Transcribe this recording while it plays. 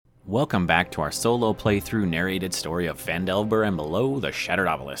Welcome back to our solo playthrough narrated story of Phandelver and Below the Shattered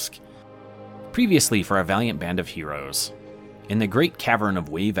Obelisk. Previously for a valiant band of heroes. In the great cavern of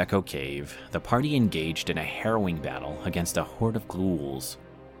Wave Echo Cave, the party engaged in a harrowing battle against a horde of ghouls,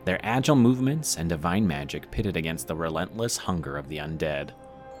 their agile movements and divine magic pitted against the relentless hunger of the undead.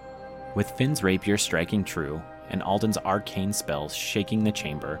 With Finn's rapier striking true, and Alden's arcane spells shaking the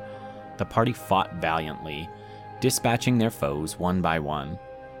chamber, the party fought valiantly, dispatching their foes one by one.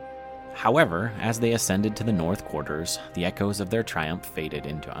 However, as they ascended to the north quarters, the echoes of their triumph faded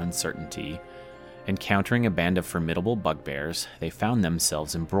into uncertainty. Encountering a band of formidable bugbears, they found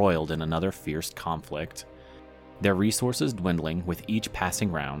themselves embroiled in another fierce conflict, their resources dwindling with each passing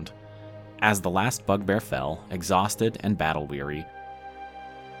round. As the last bugbear fell, exhausted and battle-weary,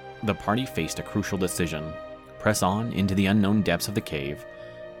 the party faced a crucial decision: press on into the unknown depths of the cave,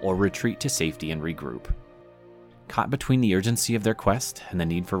 or retreat to safety and regroup. Caught between the urgency of their quest and the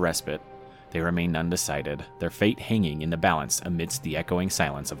need for respite, they remained undecided, their fate hanging in the balance amidst the echoing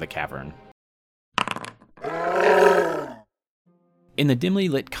silence of the cavern. In the dimly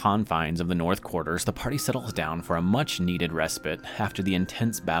lit confines of the north quarters, the party settles down for a much-needed respite after the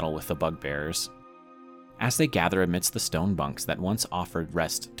intense battle with the bugbears. As they gather amidst the stone bunks that once offered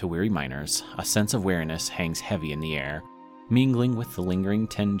rest to weary miners, a sense of weariness hangs heavy in the air, mingling with the lingering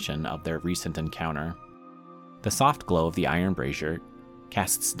tension of their recent encounter. The soft glow of the iron brazier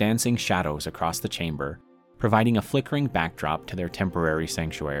casts dancing shadows across the chamber, providing a flickering backdrop to their temporary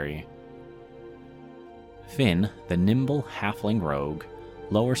sanctuary. Finn, the nimble halfling rogue,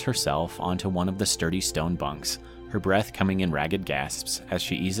 lowers herself onto one of the sturdy stone bunks, her breath coming in ragged gasps as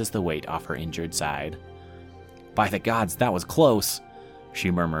she eases the weight off her injured side. "By the gods, that was close,"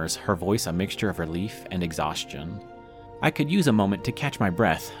 she murmurs, her voice a mixture of relief and exhaustion. "I could use a moment to catch my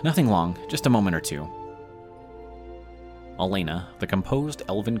breath, nothing long, just a moment or two." Elena, the composed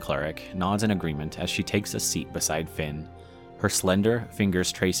elven cleric, nods in agreement as she takes a seat beside Finn, her slender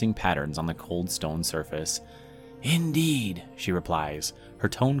fingers tracing patterns on the cold stone surface. "Indeed," she replies, her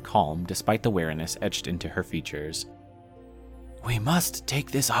tone calm despite the weariness etched into her features. "We must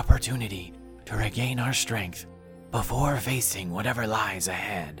take this opportunity to regain our strength before facing whatever lies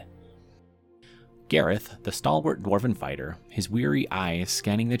ahead." Gareth, the stalwart dwarven fighter, his weary eyes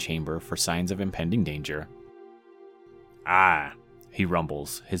scanning the chamber for signs of impending danger. "Ah," he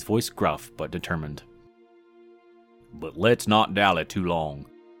rumbles, his voice gruff but determined. "But let's not dally too long.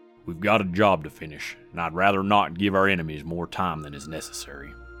 We've got a job to finish, and I'd rather not give our enemies more time than is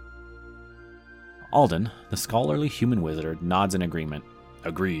necessary." Alden, the scholarly human wizard, nods in agreement.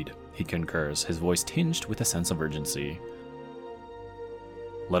 "Agreed," he concurs, his voice tinged with a sense of urgency.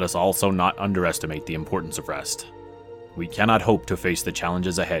 "Let us also not underestimate the importance of rest. We cannot hope to face the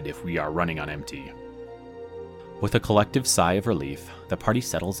challenges ahead if we are running on empty." With a collective sigh of relief, the party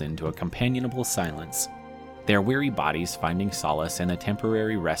settles into a companionable silence, their weary bodies finding solace in the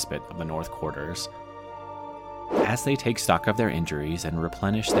temporary respite of the north quarters. As they take stock of their injuries and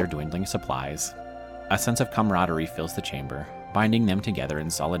replenish their dwindling supplies, a sense of camaraderie fills the chamber, binding them together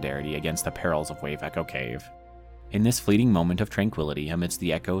in solidarity against the perils of Wave Echo Cave. In this fleeting moment of tranquility amidst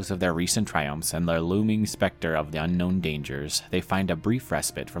the echoes of their recent triumphs and the looming specter of the unknown dangers, they find a brief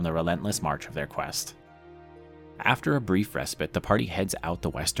respite from the relentless march of their quest. After a brief respite, the party heads out the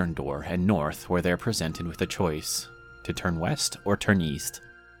western door and north, where they're presented with a choice: to turn west or turn east.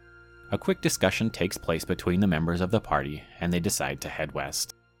 A quick discussion takes place between the members of the party, and they decide to head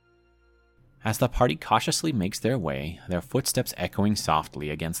west. As the party cautiously makes their way, their footsteps echoing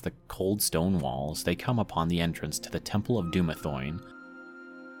softly against the cold stone walls, they come upon the entrance to the Temple of Dumathoin.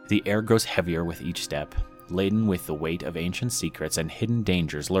 The air grows heavier with each step, laden with the weight of ancient secrets and hidden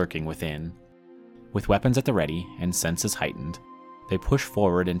dangers lurking within. With weapons at the ready and senses heightened, they push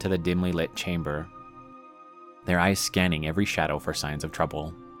forward into the dimly lit chamber, their eyes scanning every shadow for signs of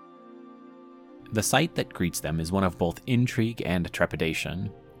trouble. The sight that greets them is one of both intrigue and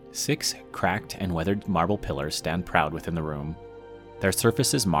trepidation. 6 cracked and weathered marble pillars stand proud within the room, their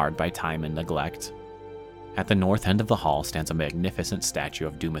surfaces marred by time and neglect. At the north end of the hall stands a magnificent statue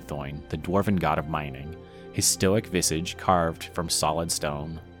of Dumathoin, the dwarven god of mining, his stoic visage carved from solid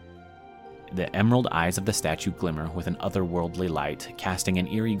stone. The emerald eyes of the statue glimmer with an otherworldly light, casting an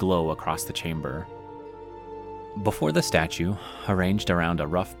eerie glow across the chamber. Before the statue, arranged around a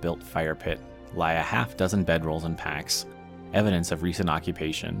rough-built fire pit, lie a half-dozen bedrolls and packs, evidence of recent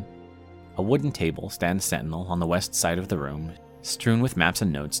occupation. A wooden table stands sentinel on the west side of the room, strewn with maps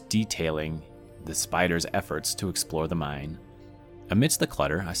and notes detailing the spider's efforts to explore the mine. Amidst the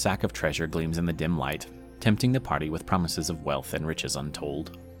clutter, a sack of treasure gleams in the dim light, tempting the party with promises of wealth and riches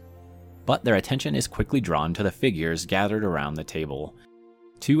untold. But their attention is quickly drawn to the figures gathered around the table.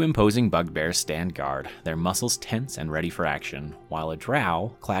 Two imposing bugbears stand guard, their muscles tense and ready for action, while a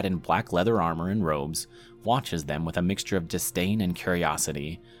drow, clad in black leather armor and robes, watches them with a mixture of disdain and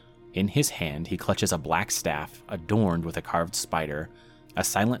curiosity. In his hand, he clutches a black staff adorned with a carved spider, a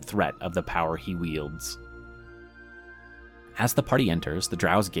silent threat of the power he wields. As the party enters, the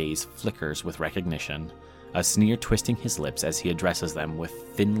drow's gaze flickers with recognition, a sneer twisting his lips as he addresses them with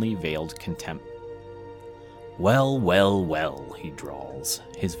thinly veiled contempt. "Well, well, well," he drawls,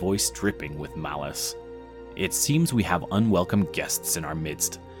 his voice dripping with malice. "It seems we have unwelcome guests in our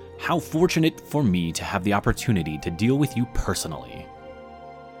midst. How fortunate for me to have the opportunity to deal with you personally."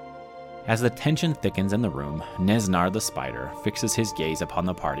 As the tension thickens in the room, Nezznar the spider fixes his gaze upon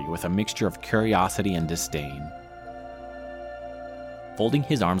the party with a mixture of curiosity and disdain. Folding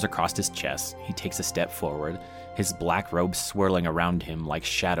his arms across his chest, he takes a step forward, his black robe swirling around him like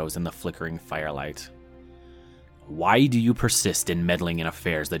shadows in the flickering firelight. "Why do you persist in meddling in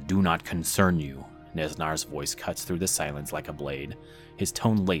affairs that do not concern you?" Neznar's voice cuts through the silence like a blade, his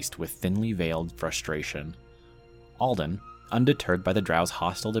tone laced with thinly veiled frustration. Alden, undeterred by the drow's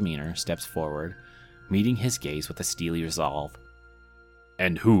hostile demeanor, steps forward, meeting his gaze with a steely resolve.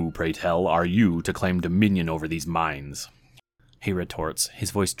 "And who, pray tell, are you to claim dominion over these mines?" he retorts,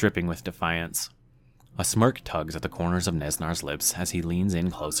 his voice dripping with defiance. A smirk tugs at the corners of Neznar's lips as he leans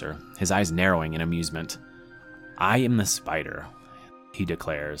in closer, his eyes narrowing in amusement. "I am the spider," he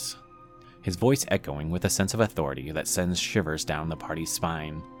declares, his voice echoing with a sense of authority that sends shivers down the party's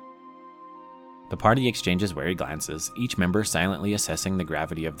spine. The party exchanges wary glances, each member silently assessing the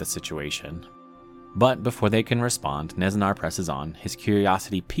gravity of the situation. But before they can respond, Nezznar presses on, his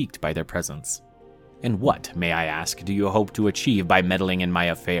curiosity piqued by their presence. "And what, may I ask, do you hope to achieve by meddling in my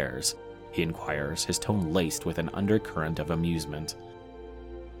affairs?" he inquires, his tone laced with an undercurrent of amusement.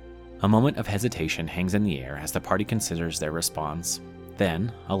 A moment of hesitation hangs in the air as the party considers their response.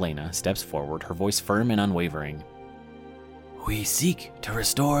 Then, Elena steps forward, her voice firm and unwavering. "We seek to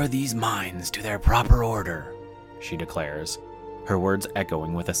restore these mines to their proper order," she declares, her words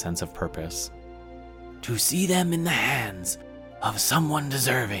echoing with a sense of purpose. "To see them in the hands of someone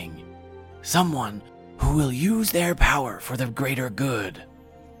deserving, someone who will use their power for the greater good."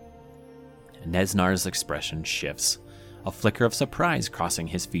 Neznar's expression shifts, a flicker of surprise crossing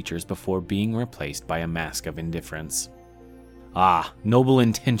his features before being replaced by a mask of indifference. "Ah, noble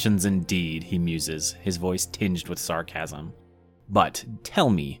intentions indeed," he muses, his voice tinged with sarcasm. "But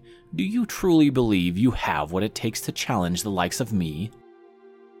tell me, do you truly believe you have what it takes to challenge the likes of me?"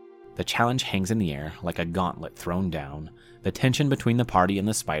 The challenge hangs in the air like a gauntlet thrown down, the tension between the party and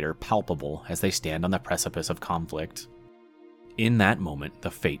the spider palpable as they stand on the precipice of conflict. In that moment, the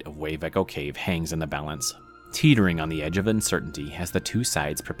fate of Wave Echo Cave hangs in the balance, teetering on the edge of uncertainty as the two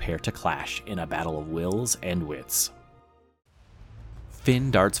sides prepare to clash in a battle of wills and wits. Finn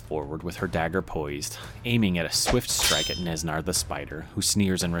darts forward with her dagger poised, aiming at a swift strike at Nezznar the spider, who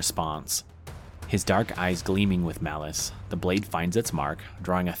sneers in response. His dark eyes gleaming with malice, the blade finds its mark,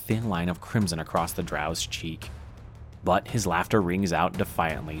 drawing a thin line of crimson across the drow's cheek. But his laughter rings out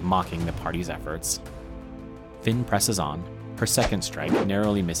defiantly, mocking the party's efforts. Finn presses on, her second strike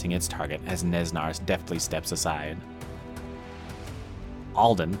narrowly missing its target as Nezznar deftly steps aside.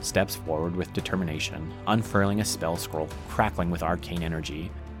 Alden steps forward with determination, unfurling a spell scroll crackling with arcane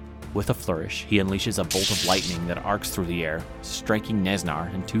energy. With a flourish, he unleashes a bolt of lightning that arcs through the air, striking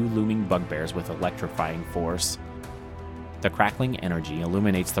Nezznar and two looming bugbears with electrifying force. The crackling energy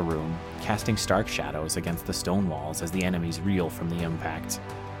illuminates the room, casting stark shadows against the stone walls as the enemies reel from the impact.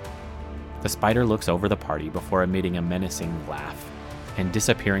 The spider looks over the party before emitting a menacing laugh, and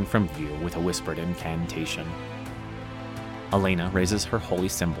disappearing from view with a whispered incantation. Elena raises her holy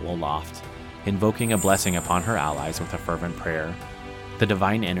symbol aloft, invoking a blessing upon her allies with a fervent prayer. The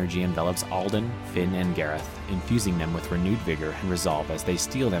divine energy envelops Alden, Finn, and Gareth, infusing them with renewed vigor and resolve as they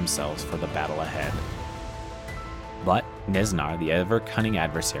steel themselves for the battle ahead. But Nezznar, the ever-cunning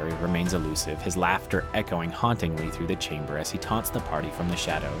adversary, remains elusive, his laughter echoing hauntingly through the chamber as he taunts the party from the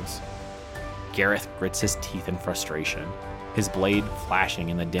shadows. Gareth grits his teeth in frustration, his blade flashing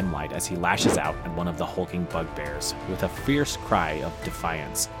in the dim light as he lashes out at one of the hulking bugbears with a fierce cry of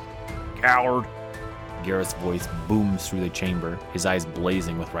defiance. "Coward!" Gareth's voice booms through the chamber, his eyes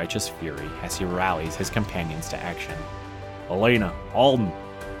blazing with righteous fury as he rallies his companions to action. "Elena, Alden,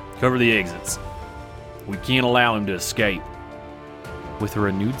 cover the exits. We can't allow him to escape." With a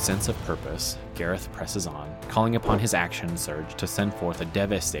renewed sense of purpose, Gareth presses on, calling upon his action surge to send forth a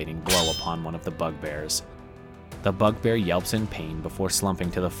devastating blow upon one of the bugbears. The bugbear yelps in pain before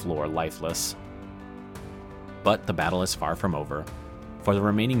slumping to the floor lifeless. But the battle is far from over, for the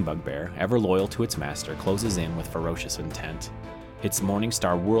remaining bugbear, ever loyal to its master, closes in with ferocious intent. Its morning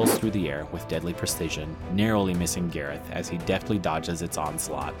star whirls through the air with deadly precision, narrowly missing Gareth as he deftly dodges its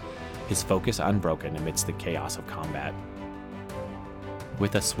onslaught, his focus unbroken amidst the chaos of combat.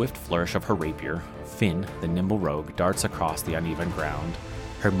 With a swift flourish of her rapier, Finn, the nimble rogue, darts across the uneven ground,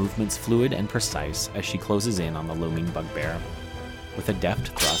 her movements fluid and precise as she closes in on the looming bugbear. With a deft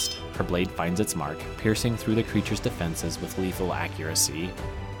thrust, her blade finds its mark, piercing through the creature's defenses with lethal accuracy.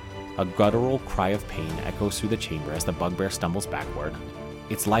 A guttural cry of pain echoes through the chamber as the bugbear stumbles backward,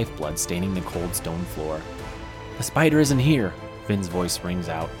 its lifeblood staining the cold stone floor. "The spider isn't here!" Finn's voice rings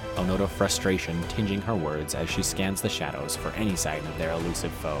out, a note of frustration tinging her words as she scans the shadows for any sign of their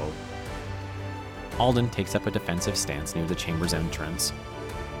elusive foe. Alden takes up a defensive stance near the chamber's entrance,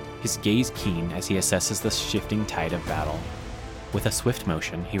 his gaze keen as he assesses the shifting tide of battle. With a swift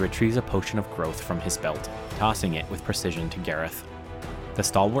motion, he retrieves a potion of growth from his belt, tossing it with precision to Gareth, the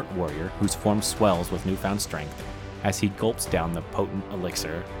stalwart warrior whose form swells with newfound strength as he gulps down the potent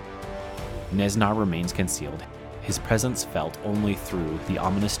elixir. Nezznar remains concealed, his presence felt only through the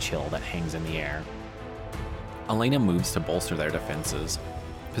ominous chill that hangs in the air. Elena moves to bolster their defenses,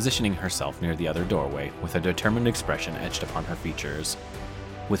 positioning herself near the other doorway with a determined expression etched upon her features.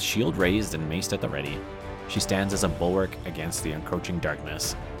 With shield raised and mace at the ready, she stands as a bulwark against the encroaching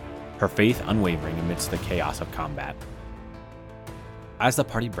darkness, her faith unwavering amidst the chaos of combat. As the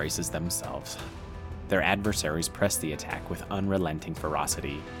party braces themselves, their adversaries press the attack with unrelenting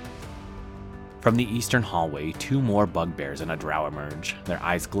ferocity. From the eastern hallway, 2 more bugbears and a drow emerge, their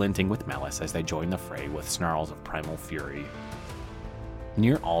eyes glinting with malice as they join the fray with snarls of primal fury.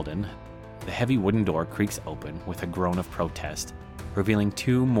 Near Alden, the heavy wooden door creaks open with a groan of protest, revealing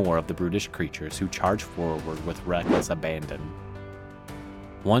 2 more of the brutish creatures who charge forward with reckless abandon.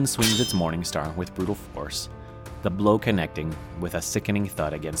 One swings its morning star with brutal force, the blow connecting with a sickening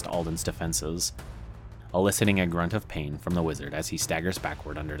thud against Alden's defenses, eliciting a grunt of pain from the wizard as he staggers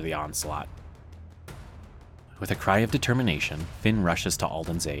backward under the onslaught. With a cry of determination, Finn rushes to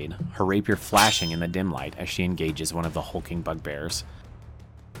Alden's aid, her rapier flashing in the dim light as she engages one of the hulking bugbears.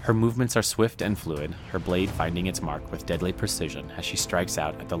 Her movements are swift and fluid, her blade finding its mark with deadly precision as she strikes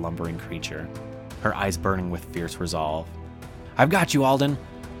out at the lumbering creature, her eyes burning with fierce resolve. "I've got you, Alden!"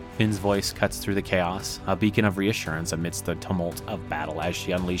 Finn's voice cuts through the chaos, a beacon of reassurance amidst the tumult of battle as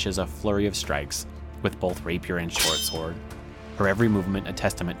she unleashes a flurry of strikes with both rapier and short sword, her every movement a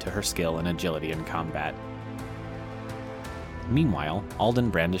testament to her skill and agility in combat. Meanwhile, Alden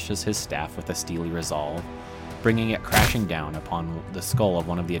brandishes his staff with a steely resolve, bringing it crashing down upon the skull of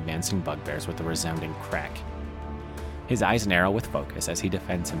one of the advancing bugbears with a resounding crack. His eyes narrow with focus as he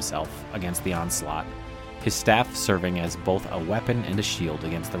defends himself against the onslaught, his staff serving as both a weapon and a shield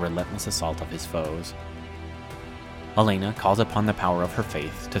against the relentless assault of his foes. Elena calls upon the power of her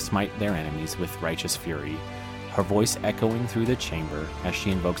faith to smite their enemies with righteous fury, her voice echoing through the chamber as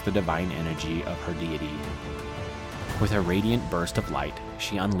she invokes the divine energy of her deity. With a radiant burst of light,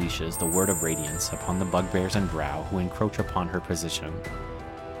 she unleashes the word of radiance upon the bugbears and drow who encroach upon her position,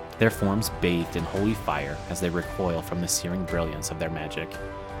 their forms bathed in holy fire as they recoil from the searing brilliance of their magic.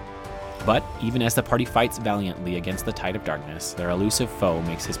 But even as the party fights valiantly against the tide of darkness, their elusive foe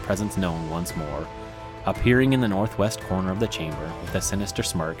makes his presence known once more, appearing in the northwest corner of the chamber with a sinister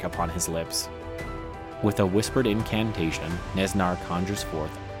smirk upon his lips. With a whispered incantation, Nezznar conjures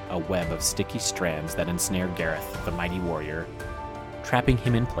forth a web of sticky strands that ensnare Gareth, the mighty warrior, trapping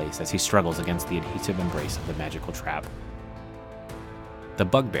him in place as he struggles against the adhesive embrace of the magical trap. The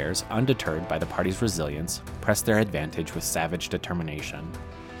bugbears, undeterred by the party's resilience, press their advantage with savage determination,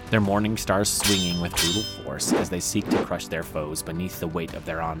 their morning stars swinging with brutal force as they seek to crush their foes beneath the weight of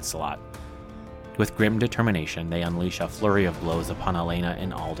their onslaught. With grim determination, they unleash a flurry of blows upon Elena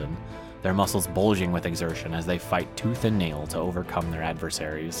and Alden, their muscles bulging with exertion as they fight tooth and nail to overcome their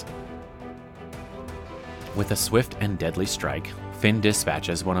adversaries. With a swift and deadly strike, Finn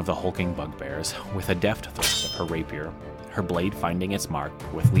dispatches one of the hulking bugbears with a deft thrust of her rapier, her blade finding its mark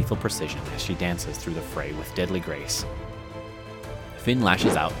with lethal precision as she dances through the fray with deadly grace. Finn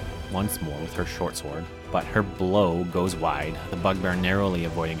lashes out once more with her short sword, but her blow goes wide, the bugbear narrowly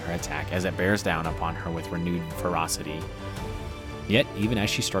avoiding her attack as it bears down upon her with renewed ferocity. Yet, even as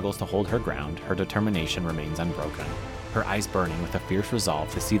she struggles to hold her ground, her determination remains unbroken, her eyes burning with a fierce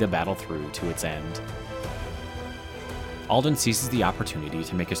resolve to see the battle through to its end. Alden seizes the opportunity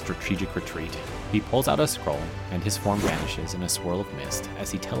to make a strategic retreat. He pulls out a scroll, and his form vanishes in a swirl of mist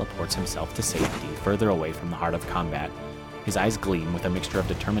as he teleports himself to safety further away from the heart of combat. His eyes gleam with a mixture of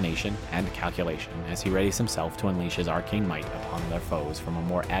determination and calculation as he readies himself to unleash his arcane might upon their foes from a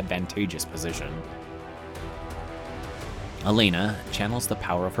more advantageous position. Elena channels the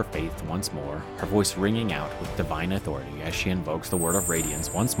power of her faith once more, her voice ringing out with divine authority as she invokes the word of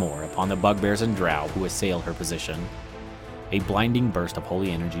radiance once more upon the bugbears and drow who assail her position. A blinding burst of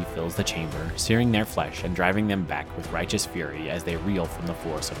holy energy fills the chamber, searing their flesh and driving them back with righteous fury as they reel from the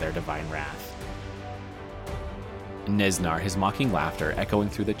force of their divine wrath. Nezznar, his mocking laughter echoing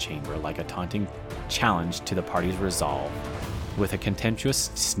through the chamber like a taunting challenge to the party's resolve. With a contemptuous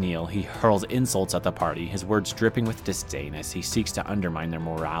sneer, he hurls insults at the party, his words dripping with disdain as he seeks to undermine their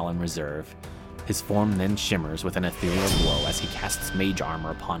morale and reserve. His form then shimmers with an ethereal glow as he casts mage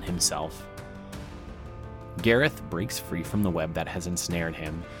armor upon himself. Gareth breaks free from the web that has ensnared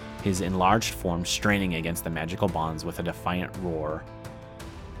him, his enlarged form straining against the magical bonds with a defiant roar.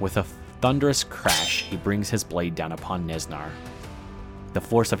 With a thunderous crash, he brings his blade down upon Nezznar. The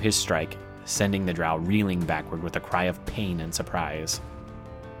force of his strike sending the drow reeling backward with a cry of pain and surprise.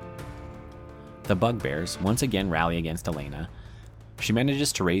 The bugbears once again rally against Elena. She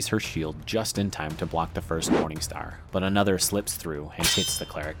manages to raise her shield just in time to block the first Morningstar, but another slips through and hits the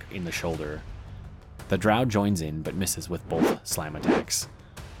cleric in the shoulder. The drow joins in but misses with both slam attacks.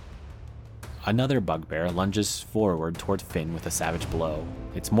 Another bugbear lunges forward toward Finn with a savage blow,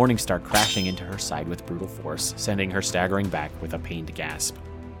 its Morningstar crashing into her side with brutal force, sending her staggering back with a pained gasp.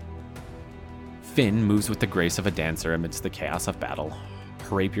 Finn moves with the grace of a dancer amidst the chaos of battle,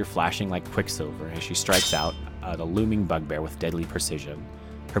 her rapier flashing like quicksilver as she strikes out at a looming bugbear with deadly precision.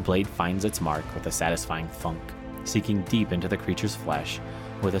 Her blade finds its mark with a satisfying thunk, sinking deep into the creature's flesh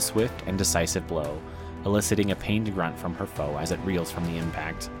with a swift and decisive blow, eliciting a pained grunt from her foe as it reels from the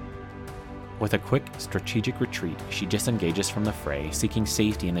impact. With a quick, strategic retreat, she disengages from the fray, seeking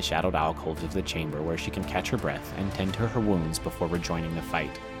safety in the shadowed alcoves of the chamber where she can catch her breath and tend to her wounds before rejoining the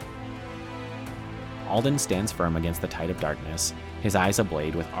fight. Alden stands firm against the tide of darkness, his eyes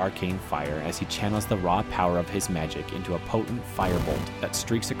ablaze with arcane fire as he channels the raw power of his magic into a potent firebolt that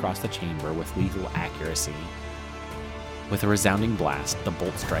streaks across the chamber with lethal accuracy. With a resounding blast, the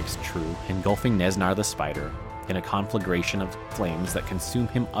bolt strikes true, engulfing Nezznar the spider in a conflagration of flames that consume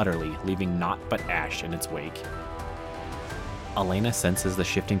him utterly, leaving naught but ash in its wake. Elena senses the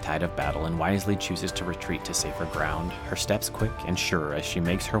shifting tide of battle and wisely chooses to retreat to safer ground, her steps quick and sure as she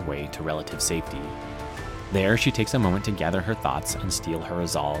makes her way to relative safety. There, she takes a moment to gather her thoughts and steel her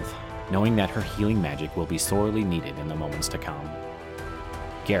resolve, knowing that her healing magic will be sorely needed in the moments to come.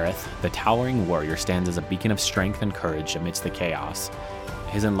 Gareth, the towering warrior, stands as a beacon of strength and courage amidst the chaos,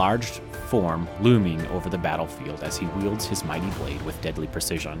 his enlarged form looming over the battlefield as he wields his mighty blade with deadly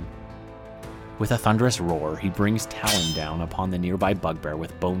precision. With a thunderous roar, he brings Talon down upon the nearby bugbear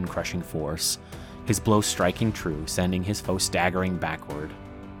with bone-crushing force, his blow striking true, sending his foe staggering backward.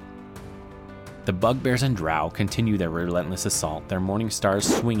 The bugbears and drow continue their relentless assault, their Morningstars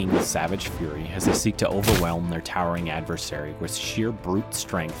swinging with savage fury as they seek to overwhelm their towering adversary with sheer brute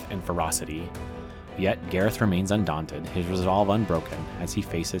strength and ferocity. Yet Gareth remains undaunted, his resolve unbroken, as he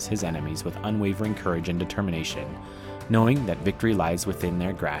faces his enemies with unwavering courage and determination, knowing that victory lies within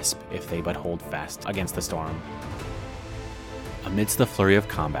their grasp if they but hold fast against the storm. Amidst the flurry of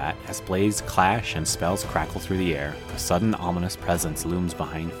combat, as blades clash and spells crackle through the air, a sudden ominous presence looms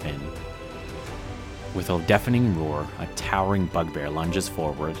behind Finn. With a deafening roar, a towering bugbear lunges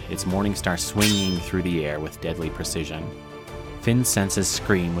forward, its Morningstar swinging through the air with deadly precision. Finn's senses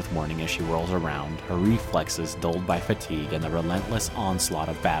scream with warning as she whirls around, her reflexes dulled by fatigue and the relentless onslaught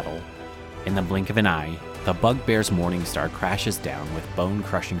of battle. In the blink of an eye, the bugbear's Morningstar crashes down with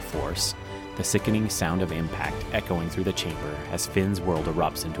bone-crushing force, the sickening sound of impact echoing through the chamber as Finn's world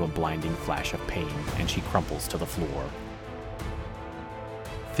erupts into a blinding flash of pain and she crumples to the floor.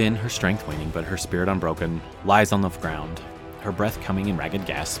 Finn, her strength waning but her spirit unbroken, lies on the ground, her breath coming in ragged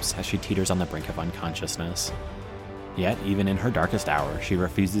gasps as she teeters on the brink of unconsciousness. Yet, even in her darkest hour, she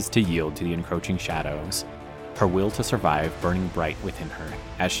refuses to yield to the encroaching shadows, her will to survive burning bright within her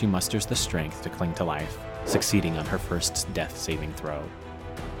as she musters the strength to cling to life, succeeding on her first death-saving throw.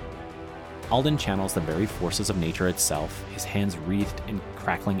 Alden channels the very forces of nature itself, his hands wreathed in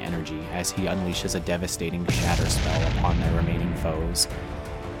crackling energy as he unleashes a devastating shatter spell upon their remaining foes.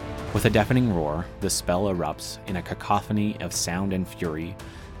 With a deafening roar, the spell erupts in a cacophony of sound and fury,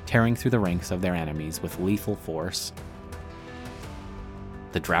 tearing through the ranks of their enemies with lethal force.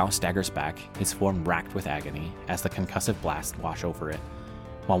 The drow staggers back, his form racked with agony, as the concussive blasts wash over it,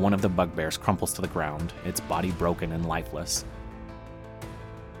 while one of the bugbears crumples to the ground, its body broken and lifeless.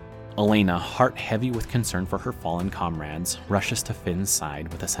 Elena, heart heavy with concern for her fallen comrades, rushes to Finn's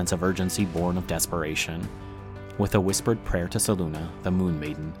side with a sense of urgency born of desperation. With a whispered prayer to Selûne, the Moon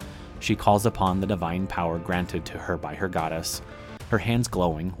Maiden, she calls upon the divine power granted to her by her goddess, her hands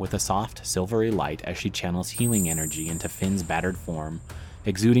glowing with a soft, silvery light as she channels healing energy into Finn's battered form,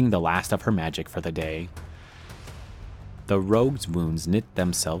 exuding the last of her magic for the day. The rogue's wounds knit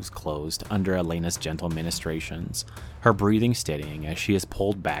themselves closed under Elena's gentle ministrations, her breathing steadying as she is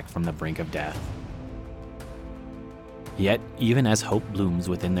pulled back from the brink of death. Yet, even as hope blooms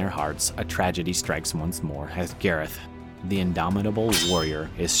within their hearts, a tragedy strikes once more as Gareth, the indomitable warrior,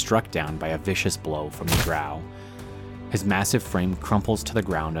 is struck down by a vicious blow from the drow. His massive frame crumples to the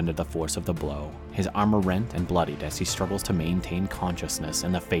ground under the force of the blow, his armor rent and bloodied as he struggles to maintain consciousness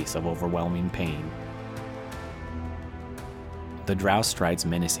in the face of overwhelming pain. The drow strides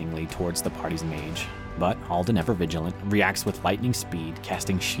menacingly towards the party's mage, but Alden, ever vigilant, reacts with lightning speed,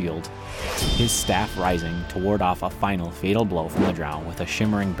 casting shield, his staff rising to ward off a final fatal blow from the drow with a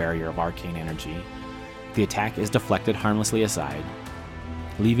shimmering barrier of arcane energy. The attack is deflected harmlessly aside,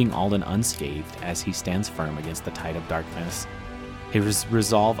 leaving Alden unscathed as he stands firm against the tide of darkness, his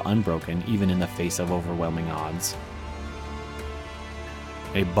resolve unbroken even in the face of overwhelming odds.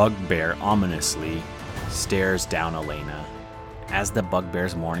 A bugbear ominously stares down Elena. As the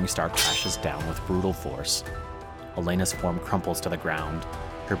bugbear's morning star crashes down with brutal force, Elena's form crumples to the ground,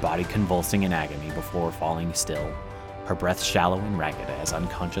 her body convulsing in agony before falling still, her breath shallow and ragged as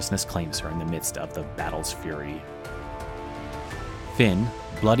unconsciousness claims her in the midst of the battle's fury. Finn,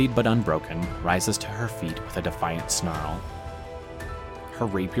 bloodied but unbroken, rises to her feet with a defiant snarl, her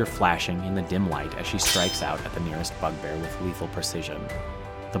rapier flashing in the dim light as she strikes out at the nearest bugbear with lethal precision.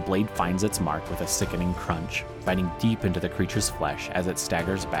 The blade finds its mark with a sickening crunch, biting deep into the creature's flesh as it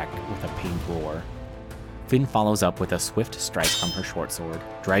staggers back with a painful roar. Finn follows up with a swift strike from her short sword,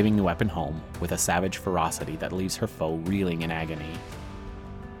 driving the weapon home with a savage ferocity that leaves her foe reeling in agony.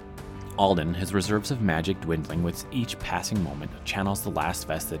 Alden, his reserves of magic dwindling with each passing moment, channels the last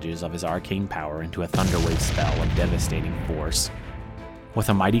vestiges of his arcane power into a thunderwave spell of devastating force. With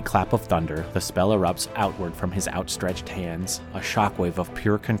a mighty clap of thunder, the spell erupts outward from his outstretched hands, a shockwave of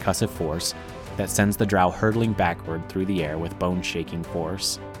pure concussive force that sends the drow hurtling backward through the air with bone-shaking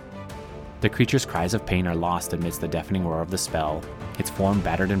force. The creature's cries of pain are lost amidst the deafening roar of the spell, its form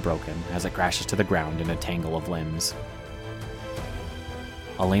battered and broken as it crashes to the ground in a tangle of limbs.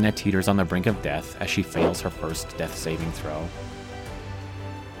 Elena teeters on the brink of death as she fails her first death-saving throw.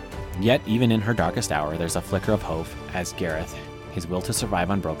 Yet, even in her darkest hour, there's a flicker of hope as Gareth, his will to survive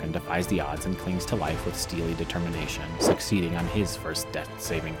unbroken, defies the odds and clings to life with steely determination, succeeding on his first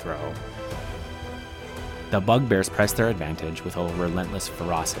death-saving throw. The bugbears press their advantage with a relentless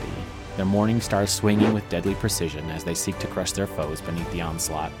ferocity, their morning stars swinging with deadly precision as they seek to crush their foes beneath the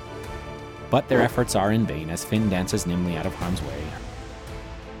onslaught. But their efforts are in vain as Finn dances nimbly out of harm's way.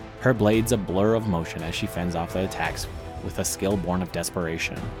 Her blades a blur of motion as she fends off the attacks with a skill born of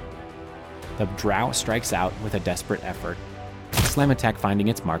desperation. The drow strikes out with a desperate effort, slam attack finding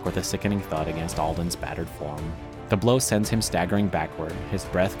its mark with a sickening thud against Alden's battered form. The blow sends him staggering backward, his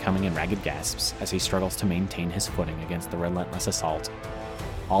breath coming in ragged gasps as he struggles to maintain his footing against the relentless assault.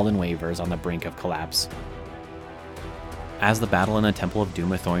 Alden wavers on the brink of collapse. As the battle in the Temple of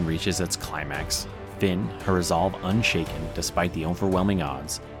Doomethorn reaches its climax, Finn, her resolve unshaken despite the overwhelming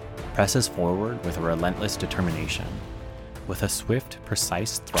odds, presses forward with a relentless determination. With a swift,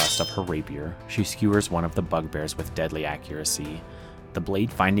 precise thrust of her rapier, she skewers one of the bugbears with deadly accuracy, the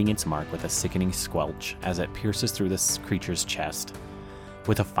blade finding its mark with a sickening squelch as it pierces through this creature's chest.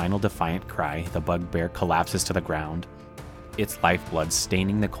 With a final defiant cry, the bugbear collapses to the ground, its lifeblood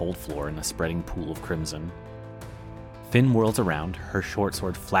staining the cold floor in a spreading pool of crimson. Finn whirls around, her short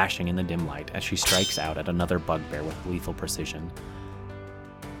sword flashing in the dim light as she strikes out at another bugbear with lethal precision.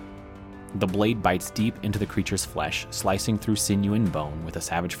 The blade bites deep into the creature's flesh, slicing through sinew and bone with a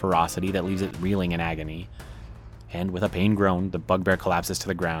savage ferocity that leaves it reeling in agony. And with a pain groan, the bugbear collapses to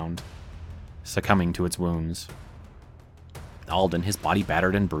the ground, succumbing to its wounds. Alden, his body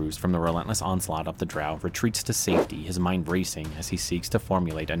battered and bruised from the relentless onslaught of the drow, retreats to safety, his mind racing as he seeks to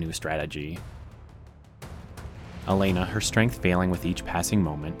formulate a new strategy. Elena, her strength failing with each passing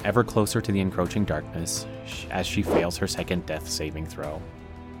moment, ever closer to the encroaching darkness as she fails her second death-saving throw.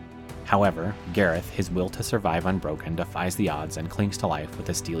 However, Gareth, his will to survive unbroken, defies the odds and clings to life with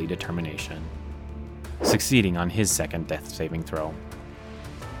a steely determination, succeeding on his second death-saving throw.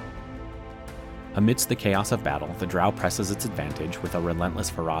 Amidst the chaos of battle, the drow presses its advantage with a relentless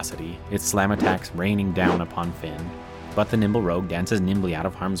ferocity, its slam attacks raining down upon Finn, but the nimble rogue dances nimbly out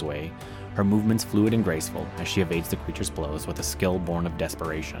of harm's way, her movements fluid and graceful as she evades the creature's blows with a skill born of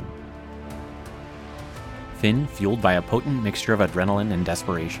desperation. Finn, fueled by a potent mixture of adrenaline and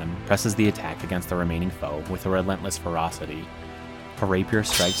desperation, presses the attack against the remaining foe with a relentless ferocity. Her rapier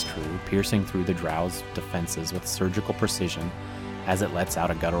strikes true, piercing through the drow's defenses with surgical precision as it lets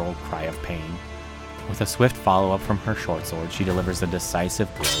out a guttural cry of pain. With a swift follow-up from her short sword, she delivers a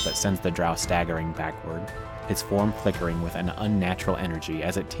decisive blow that sends the drow staggering backward, its form flickering with an unnatural energy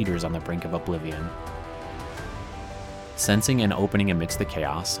as it teeters on the brink of oblivion. Sensing an opening amidst the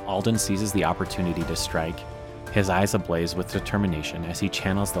chaos, Alden seizes the opportunity to strike, his eyes ablaze with determination as he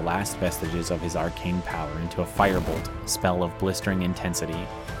channels the last vestiges of his arcane power into a firebolt spell of blistering intensity.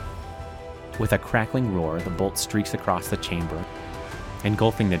 With a crackling roar, the bolt streaks across the chamber,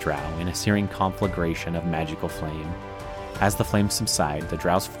 engulfing the drow in a searing conflagration of magical flame. As the flames subside, the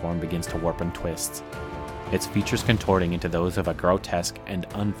drow's form begins to warp and twist, its features contorting into those of a grotesque and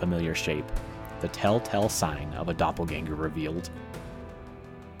unfamiliar shape, the telltale sign of a doppelganger revealed.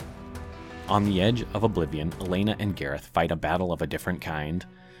 On the edge of oblivion, Elena and Gareth fight a battle of a different kind,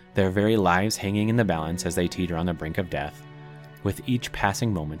 their very lives hanging in the balance as they teeter on the brink of death. With each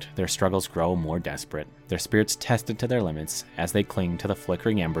passing moment, their struggles grow more desperate, their spirits tested to their limits as they cling to the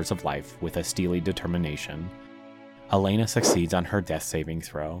flickering embers of life with a steely determination. Elena succeeds on her death saving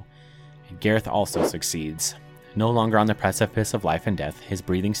throw, and Gareth also succeeds. No longer on the precipice of life and death, his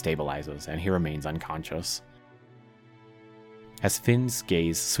breathing stabilizes and he remains unconscious. As Finn's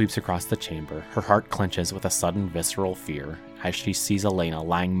gaze sweeps across the chamber, her heart clenches with a sudden visceral fear as she sees Elena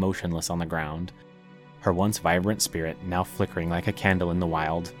lying motionless on the ground, her once vibrant spirit now flickering like a candle in the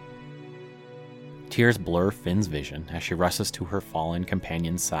wild. Tears blur Finn's vision as she rushes to her fallen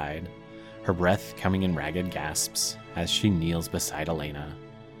companion's side, her breath coming in ragged gasps as she kneels beside Elena,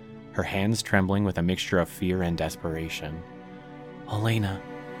 her hands trembling with a mixture of fear and desperation. "Elena,"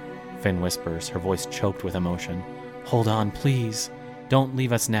 Finn whispers, her voice choked with emotion. "Hold on, please. Don't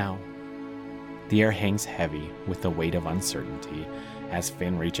leave us now." The air hangs heavy with the weight of uncertainty as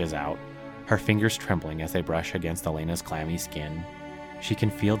Finn reaches out, her fingers trembling as they brush against Elena's clammy skin. She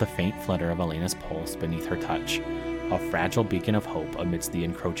can feel the faint flutter of Elena's pulse beneath her touch, a fragile beacon of hope amidst the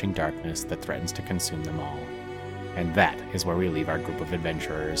encroaching darkness that threatens to consume them all. And that is where we leave our group of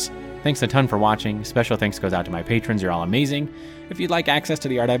adventurers. Thanks a ton for watching. Special thanks goes out to my patrons, you're all amazing. If you'd like access to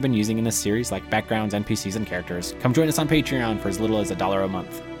the art I've been using in this series, like backgrounds, NPCs, and characters, come join us on Patreon for as little as $1 a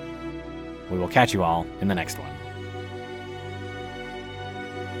month. We will catch you all in the next one.